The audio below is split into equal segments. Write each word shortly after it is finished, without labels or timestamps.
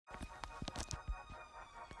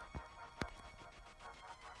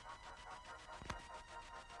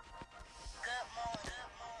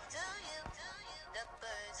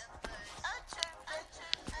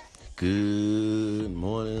Good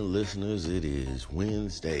morning, listeners. It is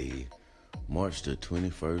Wednesday, March the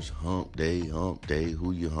 21st, hump day.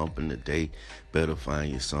 Who you humping today? Better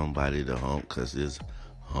find you somebody to hump, because it's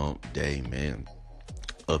hump day, man.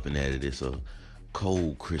 Up and at it. It's a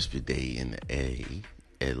cold, crispy day in the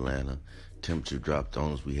Atlanta. Temperature dropped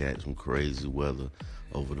on us. We had some crazy weather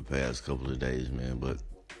over the past couple of days, man, but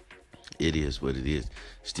it is what it is.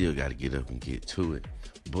 Still got to get up and get to it.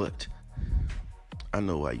 But I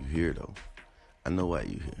know why you're here, though. I know why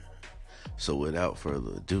you're here. So without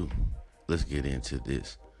further ado, let's get into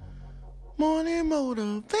this morning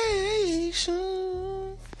motivation.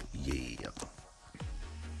 Yeah.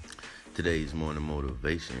 Today's morning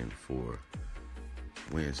motivation for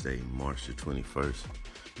Wednesday, March the 21st.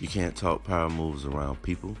 You can't talk power moves around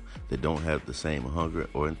people that don't have the same hunger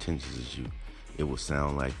or intentions as you. It will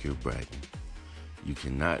sound like you're bragging. You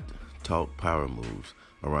cannot talk power moves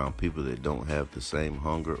around people that don't have the same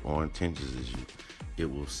hunger or intentions as you. It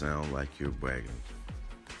will sound like you're bragging.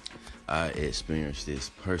 I experienced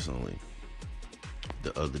this personally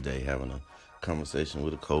the other day, having a conversation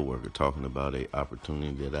with a coworker, talking about an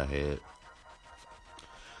opportunity that I had,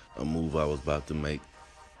 a move I was about to make,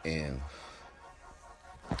 and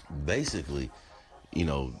basically,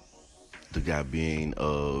 the guy being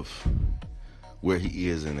of where he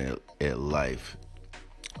is at life,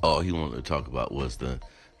 all he wanted to talk about was the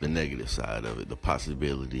negative side of it, the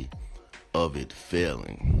possibility of it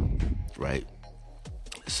failing, right?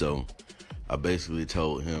 So I basically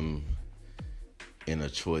told him in a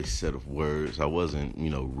choice set of words. I wasn't,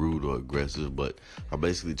 rude or aggressive, but I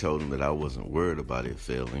basically told him that I wasn't worried about it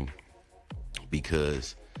failing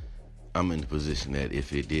because I'm in the position that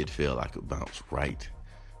if it did fail, I could bounce right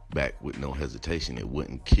back with no hesitation. It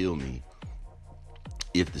wouldn't kill me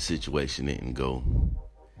if the situation didn't go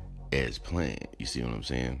as planned. You see what I'm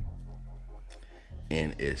saying?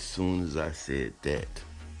 And as soon as I said that,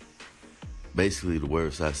 basically the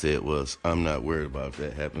words I said was, I'm not worried about if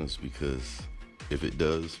that happens, because if it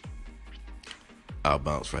does, I'll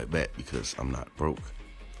bounce right back because I'm not broke.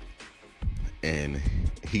 And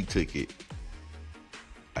he took it,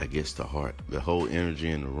 I guess, to heart. The whole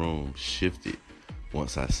energy in the room shifted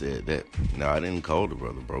once I said that. Now, I didn't call the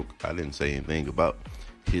brother broke. I didn't say anything about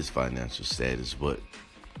his financial status, but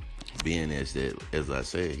being as I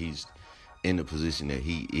said, he's in the position that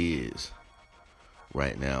he is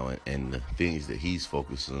right now, and the things that he's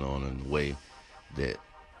focusing on and the way that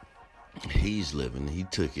he's living, he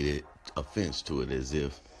took offense to it as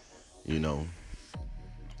if,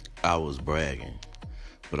 I was bragging.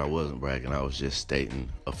 But I wasn't bragging. I was just stating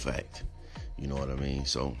a fact. You know what I mean?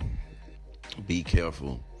 So be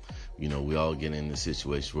careful. We all get in this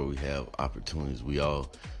situation where we have opportunities. We all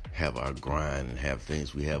have our grind and have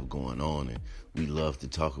things we have going on, and we love to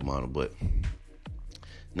talk about them. But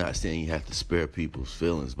not saying you have to spare people's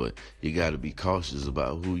feelings, but you got to be cautious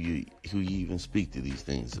about who you even speak to these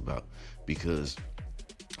things about, because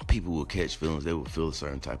people will catch feelings. They will feel a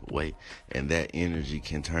certain type of way, and that energy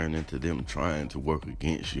can turn into them trying to work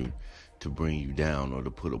against you, to bring you down, or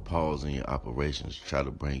to put a pause in your operations, to try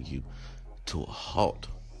to bring you to a halt.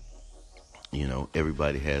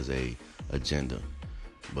 Everybody has a agenda,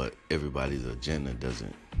 but everybody's agenda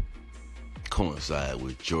doesn't coincide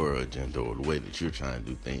with your agenda or the way that you're trying to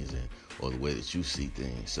do things or the way that you see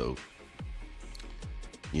things. So,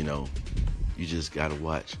 you just got to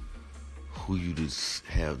watch who you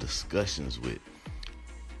have discussions with,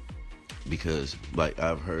 because like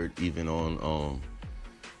I've heard even on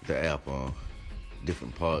the app,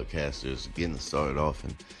 different podcasters getting started off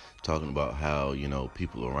and talking about how,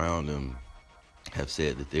 people around them have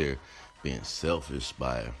said that they're being selfish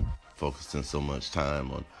by focusing so much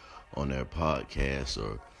time on their podcast,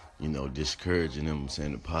 or, discouraging them,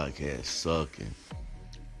 saying the podcasts suck and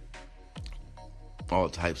all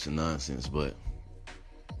types of nonsense. But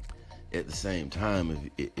at the same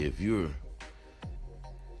time, if you're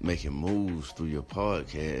making moves through your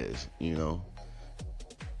podcast, you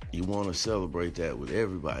want to celebrate that with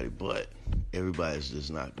everybody, but everybody's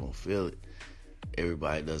just not going to feel it.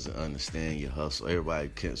 Everybody doesn't understand your hustle. Everybody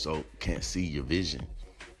can't see your vision.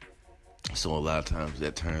 So a lot of times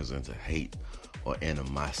that turns into hate or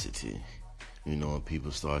animosity, and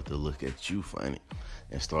people start to look at you funny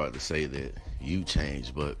and start to say that you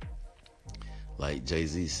changed. But like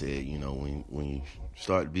Jay-Z said, when you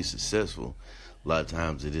start to be successful, a lot of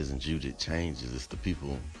times it isn't you that changes, it's the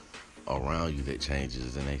people around you that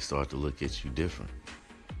changes, and they start to look at you different.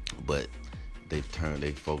 But they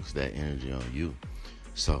focus that energy on you.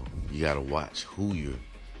 So you got to watch who you're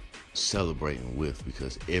celebrating with,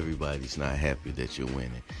 because everybody's not happy that you're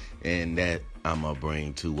winning. And that I'm going to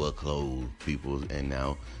bring to a close, people. And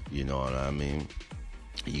now, you know what I mean?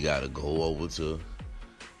 You got to go over to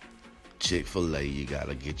Chick-fil-A. You got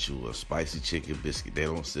to get you a spicy chicken biscuit. They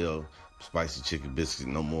don't sell spicy chicken biscuit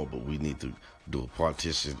no more, but we need to do a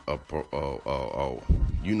partition.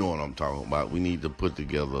 You know what I'm talking about. We need to put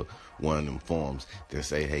together one of them forms that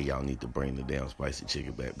say, hey, y'all need to bring the damn spicy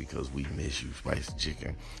chicken back because we miss you, spicy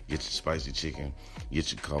chicken. Get your spicy chicken,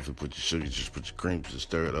 get your coffee, put your sugar, just put your cream, just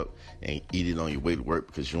stir it up, and eat it on your way to work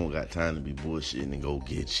because you don't got time to be bullshitting and go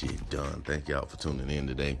get shit done. Thank y'all for tuning in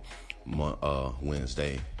today,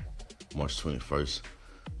 Wednesday, March 21st.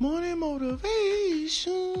 Morning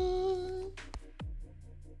motivation.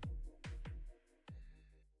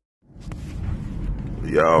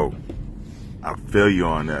 Yo, I feel you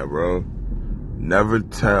on that, bro. Never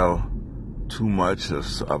tell too much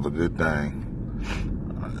of a good thing.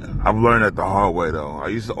 I've learned that the hard way, though. I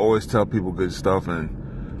used to always tell people good stuff,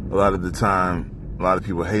 and a lot of the time, a lot of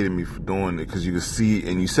people hated me for doing it because you can see,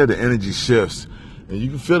 and you said the energy shifts, and you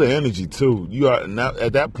can feel the energy, too. You are now,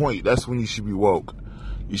 at that point, that's when you should be woke.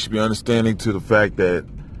 You should be understanding to the fact that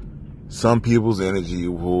some people's energy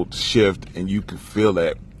will shift, and you can feel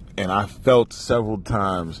that. And I felt several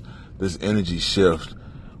times this energy shift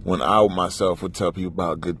when I myself would tell people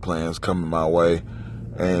about good plans coming my way.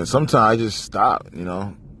 And sometimes I just stop, you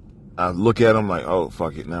know. I look at them like, oh,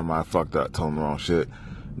 fuck it, never mind, I fucked up, told them the wrong shit.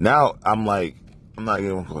 Now I'm like, I'm not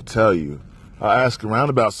even going to tell you. I ask around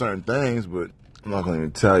about certain things, but I'm not going to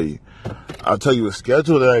even tell you. I'll tell you a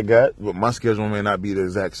schedule that I got, but my schedule may not be the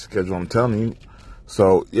exact schedule I'm telling you.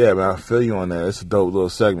 So, yeah, man, I feel you on that. It's a dope little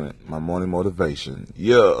segment. My morning motivation.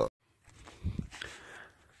 Yeah.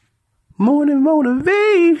 Morning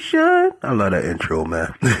motivation. I love that intro,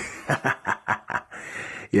 man.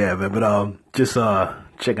 Yeah, man, but just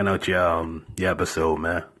checking out your episode,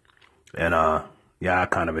 man. And yeah, I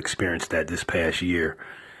kind of experienced that this past year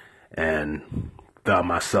and found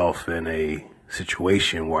myself in a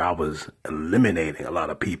situation where I was eliminating a lot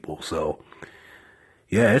of people. So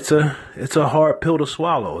yeah, it's a hard pill to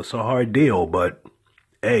swallow. It's a hard deal, but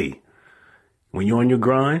hey, when you're on your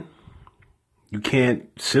grind, you can't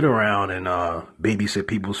sit around and babysit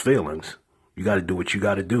people's feelings. You got to do what you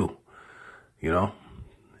got to do, you know?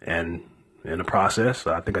 And in the process,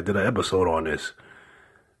 I think I did an episode on this.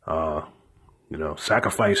 You know,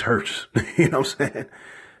 sacrifice hurts, you know what I'm saying?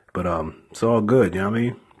 But it's all good, you know what I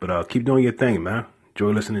mean? But keep doing your thing, man.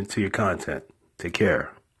 Enjoy listening to your content. Take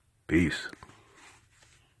care. Peace.